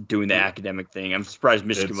course, doing the academic thing. I'm surprised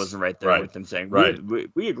Michigan wasn't right there with them saying,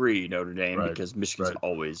 we agree, Notre Dame, because Michigan's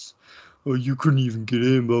always, oh, you couldn't even get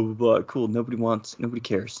in, blah, blah, blah. Cool, nobody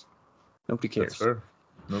cares. Nobody cares. That's fair.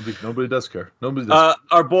 Nobody does care. Nobody does.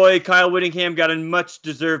 Our boy Kyle Whittingham got a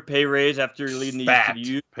much-deserved pay raise after leading the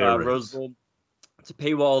youth Rose Bowl. It's a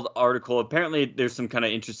paywalled article. Apparently, there's some kind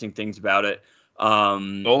of interesting things about it.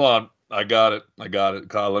 Hold on. I got it.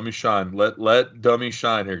 Kyle, let me shine. Let dummy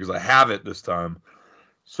shine here because I have it this time.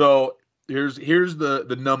 So here's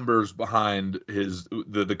the numbers behind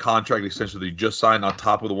the contract extension that he just signed on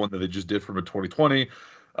top of the one that they just did from 2020.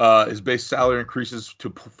 His base salary increases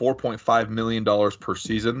to $4.5 million per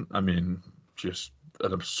season. I mean, just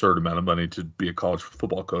an absurd amount of money to be a college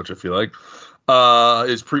football coach, I feel like.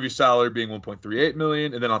 His previous salary being $1.38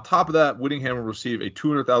 million, and then on top of that, Whittingham will receive a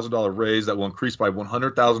 $200,000 raise that will increase by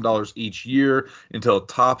 $100,000 each year until it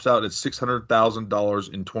tops out at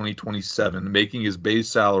 $600,000 in 2027, making his base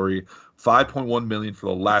salary $5.1 million for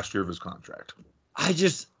the last year of his contract.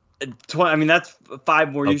 That's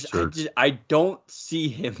 5 more years. I don't see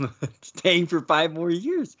him staying for 5 more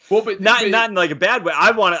years. Well, but not in like a bad way.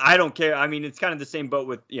 I don't care. I mean, it's kind of the same boat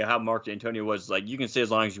with how Mark D'Antonio was. Like, you can stay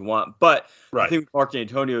as long as you want, but I think Mark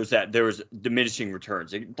D'Antonio is that there was diminishing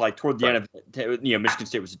returns. Like toward the end of Michigan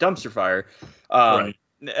State was a dumpster fire. I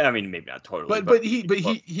mean, maybe not totally, but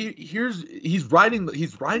he's riding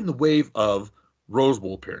the wave of Rose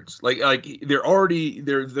Bowl appearance. Like they're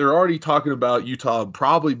already talking about Utah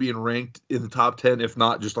probably being ranked in the top 10, if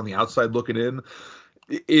not just on the outside looking in.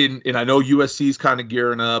 And I know USC's kind of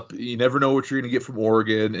gearing up. You never know what you're going to get from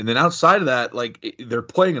Oregon. And then outside of that, like, they're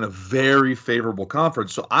playing in a very favorable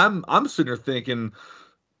conference. So I'm sitting there thinking,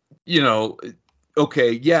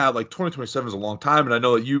 okay, yeah, like 2027 is a long time, and I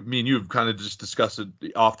know that you've kind of just discussed it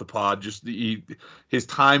off the pod. Just his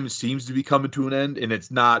time seems to be coming to an end, and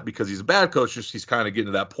it's not because he's a bad coach. Just he's kind of getting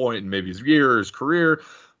to that point in maybe his year or his career.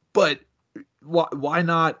 But why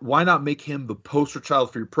not make him the poster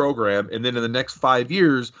child for your program, and then in the next 5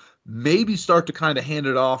 years, maybe start to kind of hand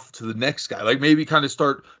it off to the next guy, like maybe kind of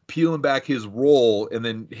start peeling back his role and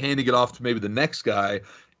then handing it off to maybe the next guy.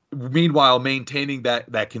 Meanwhile, maintaining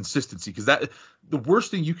that consistency, because the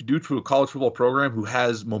worst thing you could do to a college football program who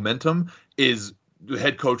has momentum is the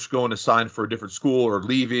head coach going to sign for a different school or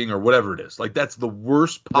leaving or whatever it is. Like, that's the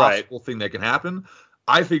worst possible thing that can happen.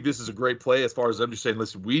 I think this is a great play as far as I'm just saying,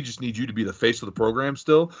 listen, we just need you to be the face of the program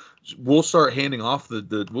still. We'll start handing off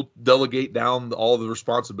we'll delegate down all the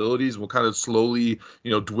responsibilities. We'll kind of slowly,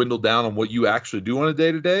 dwindle down on what you actually do on a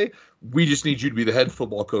day-to-day. We just need you to be the head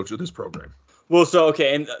football coach of this program. Well, so,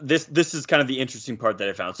 okay, and this is kind of the interesting part that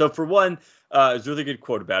I found. So, for one, it's a really good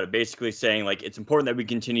quote about it, basically saying, like, it's important that we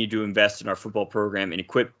continue to invest in our football program and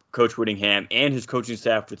equip Coach Whittingham and his coaching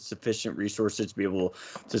staff with sufficient resources to be able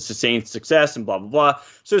to sustain success and blah, blah, blah.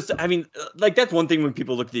 So, that's one thing when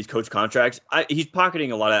people look at these coach contracts. He's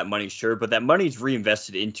pocketing a lot of that money, sure, but that money's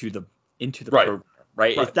reinvested into the program,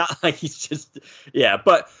 right? It's not like he's just –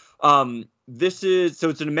 but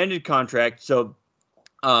it's an amended contract, so –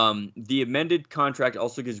 the amended contract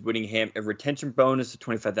also gives Whittingham a retention bonus of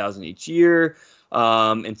 $25,000 each year.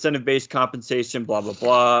 Incentive-based compensation, blah, blah,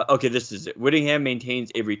 blah. Okay, this is it. Whittingham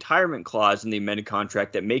maintains a retirement clause in the amended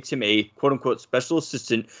contract that makes him a quote-unquote special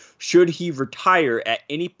assistant should he retire at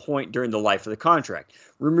any point during the life of the contract.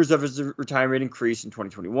 Rumors of his retirement increased in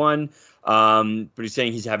 2021, but he's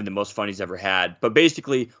saying he's having the most fun he's ever had. But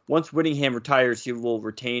basically, once Whittingham retires, he will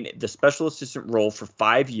retain the special assistant role for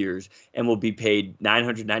 5 years and will be paid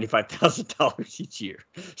 $995,000 each year.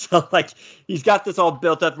 So, like, he's got this all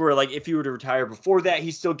built up where, like, if he were to retire before that,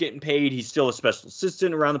 he's still getting paid. He's still a special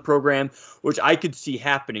assistant around the program, which I could see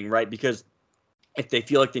happening, right? Because if they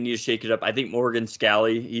feel like they need to shake it up, I think Morgan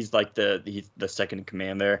Scally, he's like the second in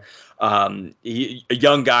command there. A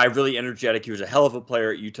young guy, really energetic. He was a hell of a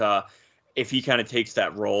player at Utah. If he kind of takes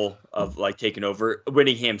that role of like taking over,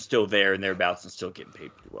 Whittingham's still there and thereabouts and still getting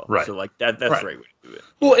paid pretty well. Right. So like that's right. The right way to do it.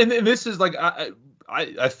 Well, and this is like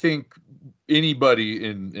I think anybody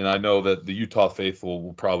and I know that the Utah faithful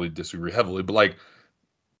will probably disagree heavily, but like,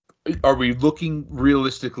 are we looking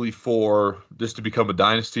realistically for this to become a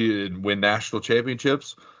dynasty and win national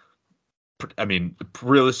championships? I mean,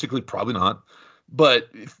 realistically, probably not. But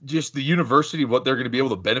just the university, what they're going to be able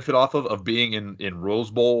to benefit off of being in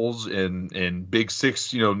Rose Bowls and Big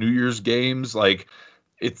Six, New Year's games, like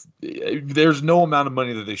there's no amount of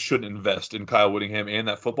money that they shouldn't invest in Kyle Whittingham and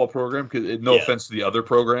that football program. Because no offense to the other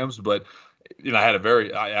programs, but I had a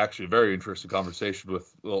very interesting conversation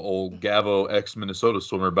with old Gavo, ex-Minnesota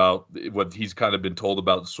swimmer, about what he's kind of been told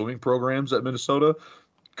about swimming programs at Minnesota.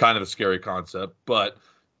 Kind of a scary concept, but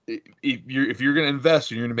if you're going to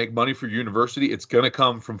invest and you're going to make money for your university, it's going to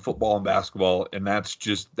come from football and basketball, and that's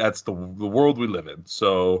the world we live in.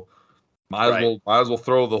 So might as well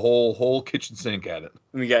throw the whole kitchen sink at it.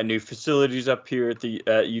 We got new facilities up here at the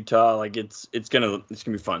Utah. Like it's gonna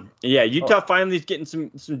be fun. Yeah, Utah finally is getting some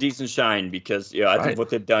decent shine because I think what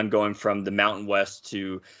they've done going from the Mountain West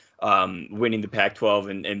to winning the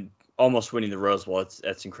Pac-12 and almost winning the Rose Bowl,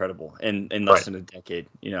 that's incredible. In less than a decade,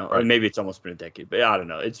 or maybe it's almost been a decade, but I don't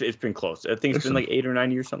know. It's been close. I think it's been like 8 or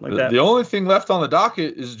 9 years, something like that. The only thing left on the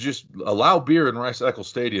docket is just allow beer in Rice Eccles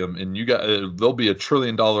Stadium, and there'll be $1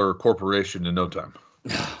 trillion corporation in no time.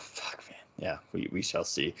 Fuck, man. Yeah, we shall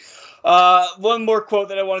see. One more quote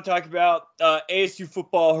that I want to talk about. ASU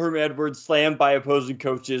football, Herm Edwards slammed by opposing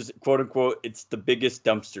coaches, quote unquote, it's the biggest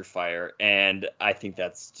dumpster fire. And I think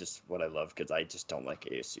that's just what I love because I just don't like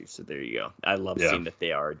ASU. So there you go. I love seeing that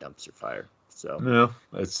they are a dumpster fire. So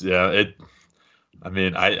I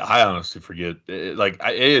mean, I honestly forget.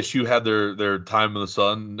 ASU had their time in the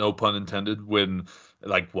sun, no pun intended, when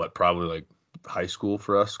probably high school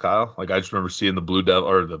for us, Kyle. I just remember seeing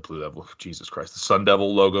the Sun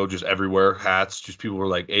Devil logo just everywhere, hats, just people were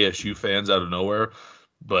like ASU fans out of nowhere.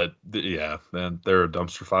 But man, they're a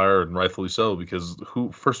dumpster fire, and rightfully so, because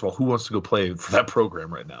who wants to go play for that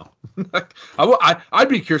program right now? I'd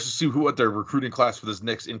be curious to see what their recruiting class for this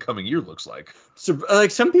next incoming year looks like. So,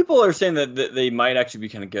 some people are saying that they might actually be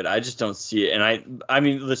kind of good. I just don't see it. And I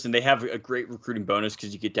mean, listen, they have a great recruiting bonus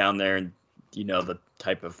because you get down there and the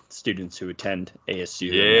type of students who attend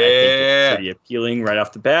ASU. Yeah, I think it's pretty appealing right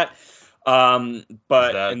off the bat.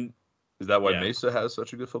 Is that why Mesa has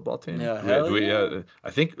such a good football team? Yeah,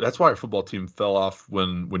 I think that's why our football team fell off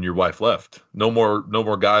when your wife left. No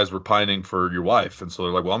more guys were pining for your wife, and so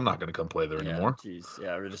they're like, well, I'm not going to come play there anymore.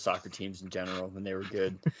 Or the soccer teams in general when they were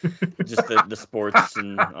good, just the sports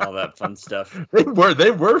and all that fun stuff. They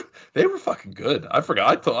were fucking good. I forgot.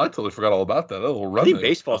 I totally forgot all about that. Little run. I think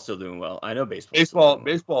baseball's still doing well. I know baseball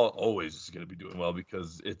always is going to be doing well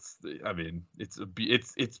because it's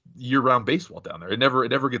year-round baseball down there. It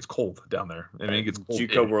never gets cold down there. I mean, it gets cold.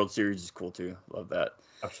 JUCO World Series is cool too. Love that.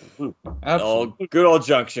 Absolutely. Good old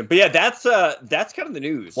Junction. But yeah, that's kind of the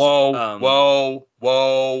news. Whoa.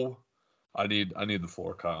 I need the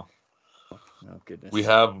floor, Kyle. Oh goodness. We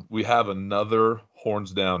have another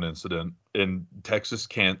horns down incident, and Texas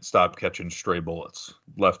can't stop catching stray bullets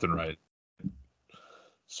left and right.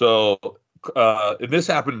 So, and this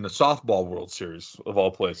happened in the softball World Series of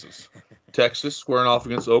all places. Texas squaring off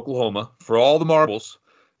against Oklahoma for all the marbles.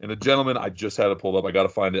 And a gentleman, I just had it pulled up. I got to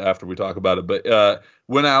find it after we talk about it. But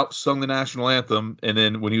went out, sung the national anthem, and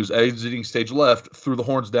then when he was exiting stage left, threw the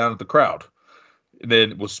horns down at the crowd. And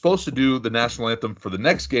then was supposed to do the national anthem for the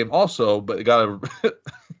next game also, but got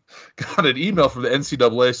an email from the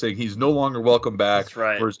NCAA saying he's no longer welcome back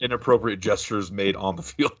for his inappropriate gestures made on the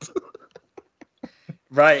field.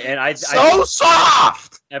 Right, and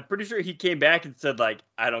soft. I'm pretty sure he came back and said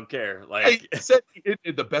I don't care. He said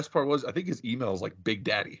the best part was I think his email is Big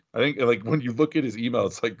Daddy. I think when you look at his email,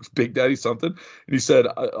 it's Big Daddy something. And he said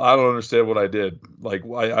I don't understand what I did. I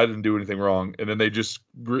didn't do anything wrong. And then they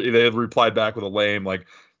replied back with a lame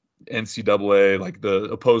NCAA, like the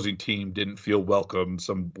opposing team didn't feel welcome,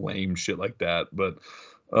 some lame shit like that. But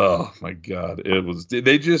oh my God,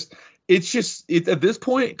 it's at this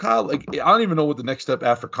point, Kyle, like I don't even know what the next step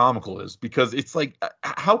after comical is, because it's like,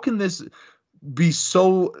 how can this be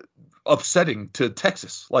so upsetting to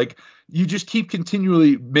Texas? Like, you just keep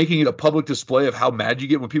continually making it a public display of how mad you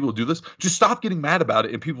get when people do this. Just stop getting mad about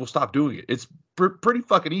it and people will stop doing it. It's pretty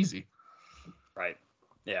fucking easy. Right.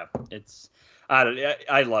 Yeah.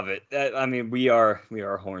 I love it. I mean, we are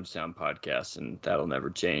a Hornstown podcast, and that'll never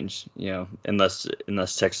change, unless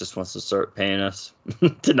Texas wants to start paying us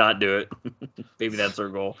to not do it. Maybe that's our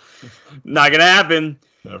goal. Not gonna happen.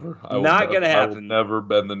 Never. Not gonna happen. I will never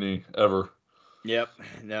bend the knee ever. Yep.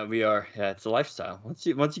 No, we are. Yeah, it's a lifestyle. Once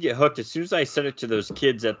you get hooked, as soon as I said it to those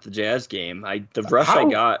kids at the Jazz game, the rush I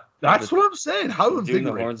got. That's what I'm saying. How doing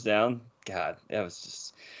the horns down? God, that was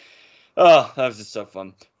just. Oh, that was just so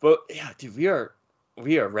fun. But yeah, dude, we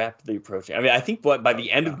are rapidly approaching. I mean, I think by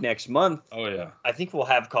the end of next month. Oh yeah. I think we'll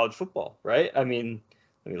have college football, right? I mean.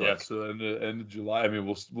 Yeah. So end of July. I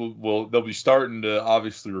mean, we'll they'll be starting to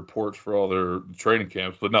obviously report for all their training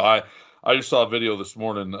camps. But no, I just saw a video this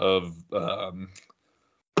morning of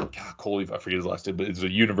Coley, I forget his last name, but it's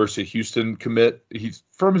a University of Houston commit. He's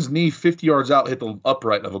from his knee 50 yards out, hit the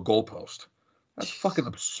upright of a goalpost. That's fucking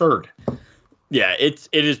absurd. Yeah, it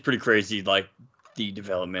is pretty crazy, like the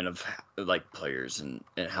development of like players and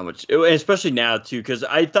how much, especially now too, because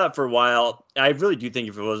I thought for a while, I really do think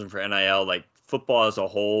if it wasn't for NIL, like football as a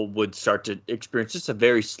whole would start to experience just a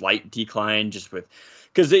very slight decline, just with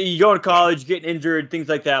because you go to college, you get injured, things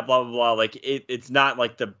like that, blah blah blah. Like it's not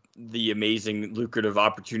like the amazing lucrative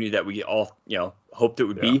opportunity that we all hoped it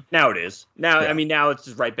would be. Now it is. Now I mean now it's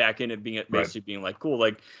just right back in it being basically being like cool,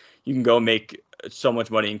 like you can go make so much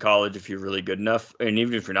money in college if you're really good enough, and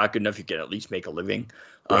even if you're not good enough, you can at least make a living,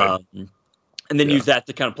 and then use that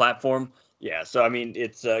to kind of platform. Yeah, so I mean,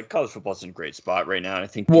 it's college football's in a great spot right now, and I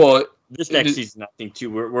think this next season, I think too,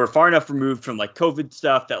 we're far enough removed from like COVID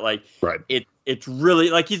stuff that like it's really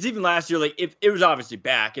like it's even last year, like it was obviously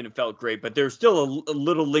back and it felt great, but there's still a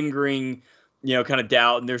little lingering, kind of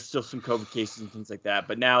doubt, and there's still some COVID cases and things like that.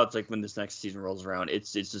 But now it's like when this next season rolls around,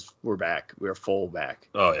 it's just we're back, we're full back.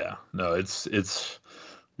 Oh yeah, no,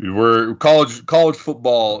 we're college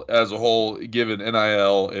football as a whole, given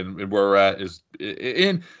NIL and where we're at is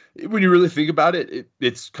in. When you really think about it,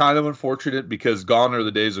 it's kind of unfortunate because gone are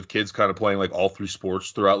the days of kids kind of playing like all three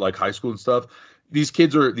sports throughout like high school and stuff. These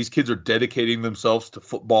kids are dedicating themselves to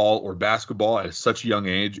football or basketball at such a young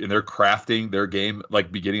age, and they're crafting their game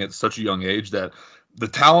like beginning at such a young age that the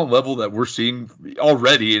talent level that we're seeing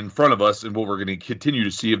already in front of us and what we're going to continue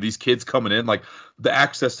to see of these kids coming in, like the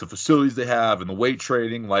access to facilities they have and the weight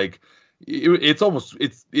training, like it's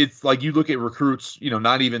like you look at recruits,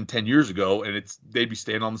 not even 10 years ago, and they'd be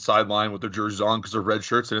standing on the sideline with their jerseys on because they're red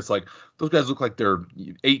shirts, and it's like those guys look like they're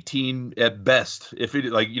 18 at best, if it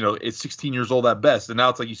like it's 16 years old at best, and now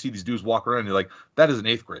it's like you see these dudes walk around and you're like, that is an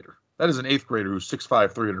eighth grader who's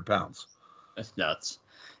 6'5", 300 pounds. That's nuts.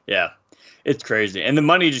 Yeah. It's crazy, and the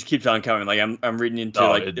money just keeps on coming. Like I'm reading into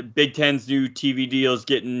the Big Ten's new TV deals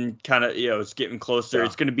getting kind of it's getting closer. Yeah.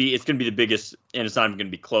 It's gonna be the biggest, and it's not even gonna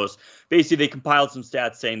be close. Basically, they compiled some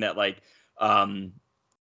stats saying that like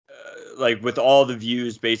with all the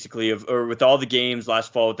views basically or with all the games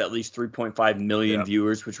last fall with at least 3.5 million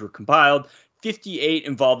viewers, which were compiled, 58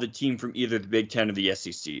 involved a team from either the Big Ten or the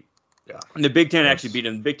SEC. Yeah. And the Big Ten actually beat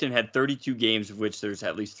them. The Big Ten had 32 games, of which there's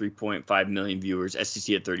at least 3.5 million viewers.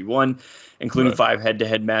 SEC had 31, including 5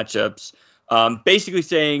 head-to-head matchups. Basically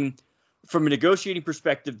saying, from a negotiating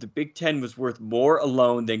perspective, the Big Ten was worth more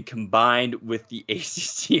alone than combined with the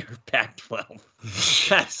ACC or Pac-12.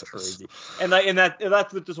 That's crazy. And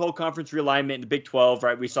that's with this whole conference realignment in the Big 12,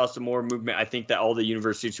 right? We saw some more movement. I think that all the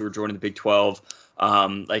universities who were joining the Big 12,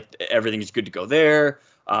 everything is good to go there.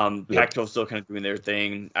 Pac-12 still kind of doing their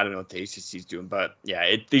thing. I don't know what the ACC is doing, but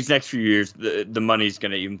yeah, these next few years, the money's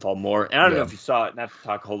going to even fall more. And I don't know if you saw it, not to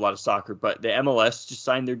talk a whole lot of soccer, but the MLS just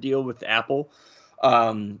signed their deal with Apple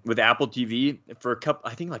TV for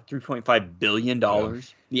I think like $3.5 billion. The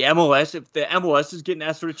MLS, if the MLS is getting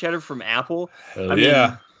that sort of cheddar from Apple, I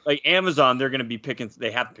mean, like Amazon, they're going to be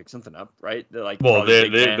they have to pick something up, right? They're like,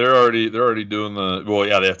 they're already doing they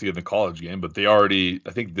have to get in the college game, but they already,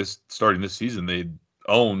 I think starting this season, they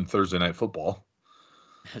own Thursday Night Football.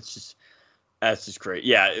 That's just great.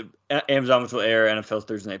 Yeah, Amazon will air NFL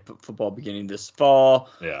Thursday Night Football beginning this fall.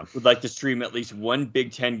 Yeah, would like to stream at least one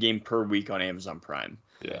Big Ten game per week on Amazon Prime.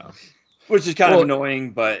 Yeah, which is kind of annoying,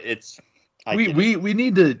 but it's. We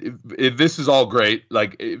need to. If this is all great,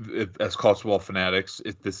 like as college football fanatics,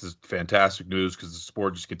 this is fantastic news because the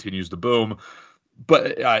sport just continues to boom.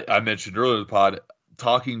 But I mentioned earlier in the pod,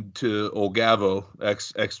 talking to old Gavo,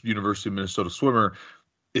 ex University of Minnesota swimmer,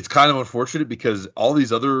 it's kind of unfortunate because all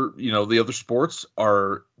these other, the other sports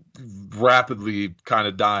are rapidly kind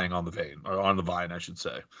of dying on the vine, I should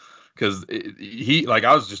say. Because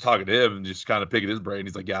I was just talking to him and just kind of picking his brain.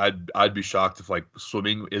 He's like, yeah, I'd be shocked if like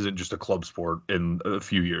swimming isn't just a club sport in a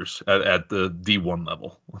few years at the D1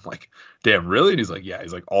 level. I'm like, damn, really? And he's like, yeah.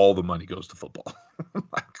 He's like, all the money goes to football. I'm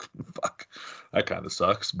like, fuck, that kind of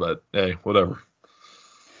sucks. But hey, whatever.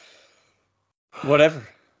 Whatever,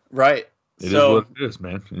 right? It is what it is,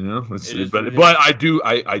 man. But I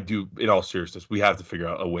do. In all seriousness, we have to figure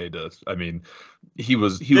out a way to. I mean,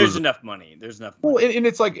 There's enough money. There's enough money. Well, and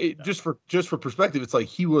it's like just for perspective, it's like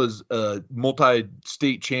he was a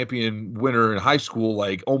multi-state champion winner in high school,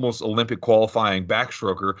 like almost Olympic qualifying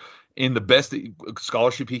backstroker. And the best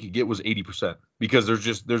scholarship he could get was 80% because there's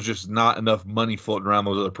just not enough money floating around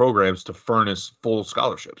those other programs to furnish full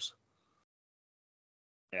scholarships.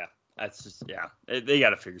 That's just, they got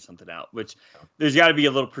to figure something out, which there's got to be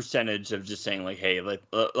a little percentage of just saying like, hey, like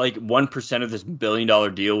 1% of this $1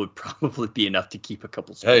 billion deal would probably be enough to keep a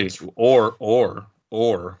couple sports. Hey,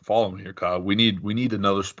 or follow me here, Kyle. We need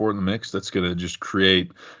another sport in the mix that's going to just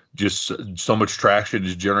create just so much traction,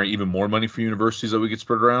 just generate even more money for universities that we get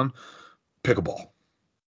spread around. Pickleball.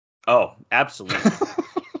 Oh, absolutely.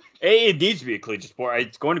 It needs to be a collegiate sport.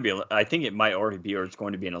 It's going to be. I think it might already be, or it's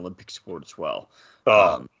going to be an Olympic sport as well.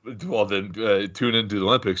 Well, then tune into the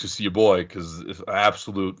Olympics to see your boy because it's an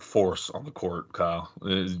absolute force on the court, Kyle.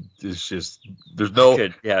 It's just there's no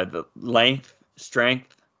the length,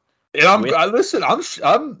 strength. And I'm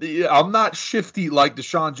not shifty like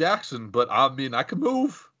Deshaun Jackson, but I mean I can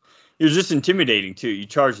move. You're just intimidating too. You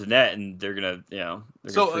charge the net, and they're gonna,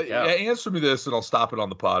 freak out. Answer me this, and I'll stop it on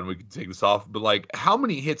the pod, and we can take this off. But like, how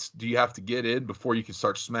many hits do you have to get in before you can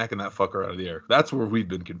start smacking that fucker out of the air? That's where we've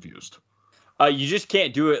been confused. You just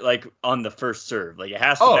can't do it like on the first serve. Like it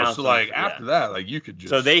has to bounce. So like after that, like you could just.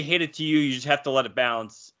 So they hit it to you. You just have to let it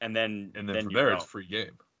bounce, and then from there it's free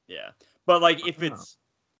game. Yeah, but like if it's.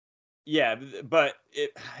 Yeah, but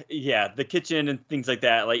the kitchen and things like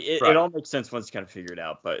that, like it all makes sense once you kind of figure it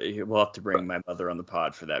out. But we'll have to bring my mother on the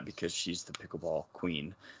pod for that because she's the pickleball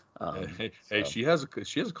queen. Hey, she has a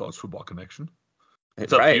college football connection.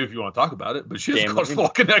 It's up to you if you want to talk about it, but she has a college football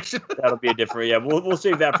connection. That'll be a different. Yeah, we'll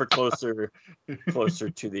save that for closer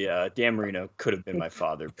to the Dan Marino could have been my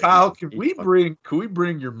father. Kyle, can we bring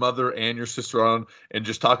your mother and your sister on and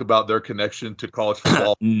just talk about their connection to college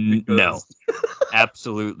football? No,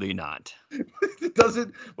 absolutely not.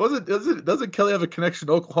 Doesn't Kelly have a connection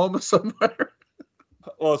to Oklahoma somewhere?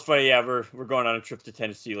 Well, it's funny. Yeah, we're going on a trip to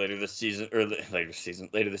Tennessee later this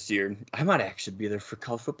year. I might actually be there for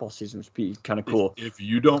college football season, which would be kind of cool. If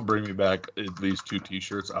you don't bring me back at least 2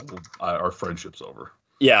 T-shirts, our friendship's over.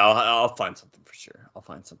 Yeah, I'll find something for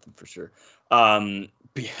sure.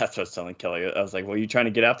 But yeah, that's what I was telling Kelly. I was like, well, you trying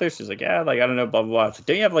to get out there? She's like, yeah, like, I don't know, blah, blah, blah. I was like,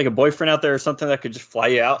 don't you have like a boyfriend out there or something that could just fly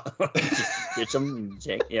you out? Just ditch them,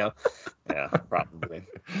 yeah, probably.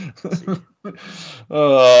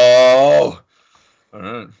 Oh. All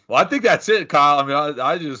right. Well, I think that's it, Kyle. I mean,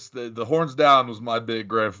 I just the horns down was my big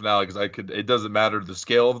grand finale because it doesn't matter the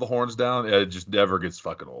scale of the horns down. It just never gets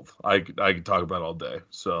fucking old. I could talk about it all day.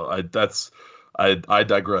 So I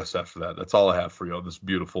digress after that. That's all I have for you on this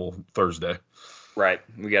beautiful Thursday. Right.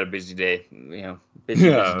 We got a busy day. Busy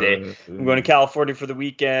day. I'm going to California for the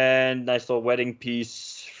weekend. Nice little wedding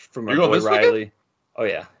piece from my boy Riley. Weekend? Oh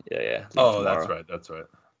yeah. Oh, tomorrow. That's right.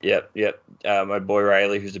 Yep. My boy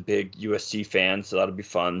Riley, who's a big USC fan, so that'll be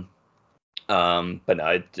fun. But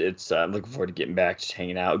no, it's I'm looking forward to getting back, just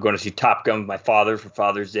hanging out. Going to see Top Gun with my father for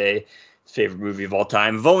Father's Day. His favorite movie of all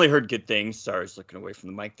time. I've only heard good things. Sorry, I was looking away from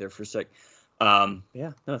the mic there for a sec. It's gonna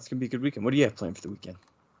be a good weekend. What do you have planned for the weekend?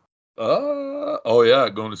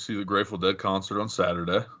 Going to see the Grateful Dead concert on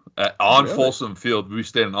Saturday on Folsom Field. We'll be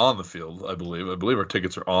standing on the field, I believe. I believe our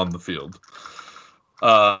tickets are on the field.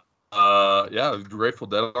 Grateful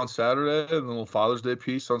Dead on Saturday, and then a little Father's Day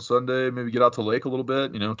piece on Sunday. Maybe get out to the lake a little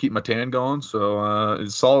bit, keep my tan going. So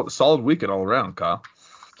it's solid weekend all around, Kyle.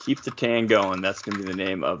 Keep the tan going. That's gonna be the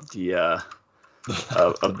name of the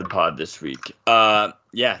of the pod this week. It's gonna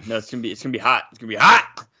be hot. It's gonna be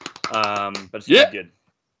hot. But it's gonna be good.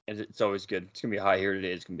 It's always good. It's going to be high here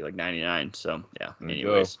today. It's going to be like 99. So, yeah.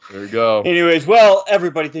 Anyways. There you go. Anyways, well,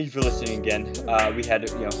 everybody, thank you for listening again. We had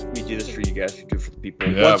to, we do this for you guys. We do it for the people.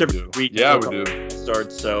 Yeah, once every week. Yeah, we do.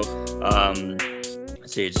 Starts. So,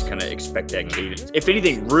 you just kind of expect that cadence. If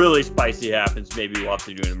anything really spicy happens, maybe we'll have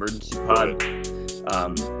to do an emergency pod.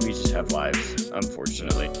 We just have lives,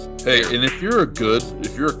 unfortunately. Hey, and if you're a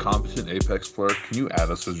competent Apex player, can you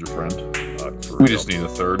add us as your friend? We just need a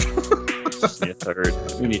third.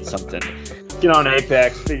 We need something. Get on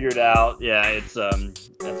Apex, figure it out. Yeah, it's that's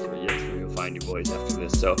where you'll find your boys after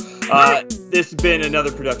this. So this has been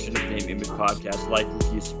another production of Name Image Podcast. Like,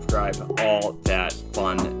 review, subscribe, all that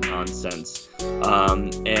fun nonsense. We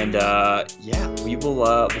will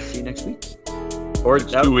we'll see you next week. Or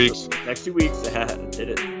next 2 weeks. Next 2 weeks. Did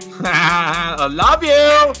it. I love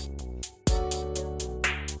you.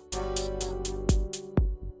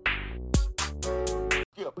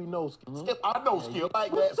 Skip, we know Skip. Skip, I know Skip.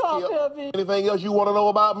 Like that, Skip. Anything else you want to know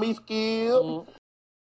about me, Skip?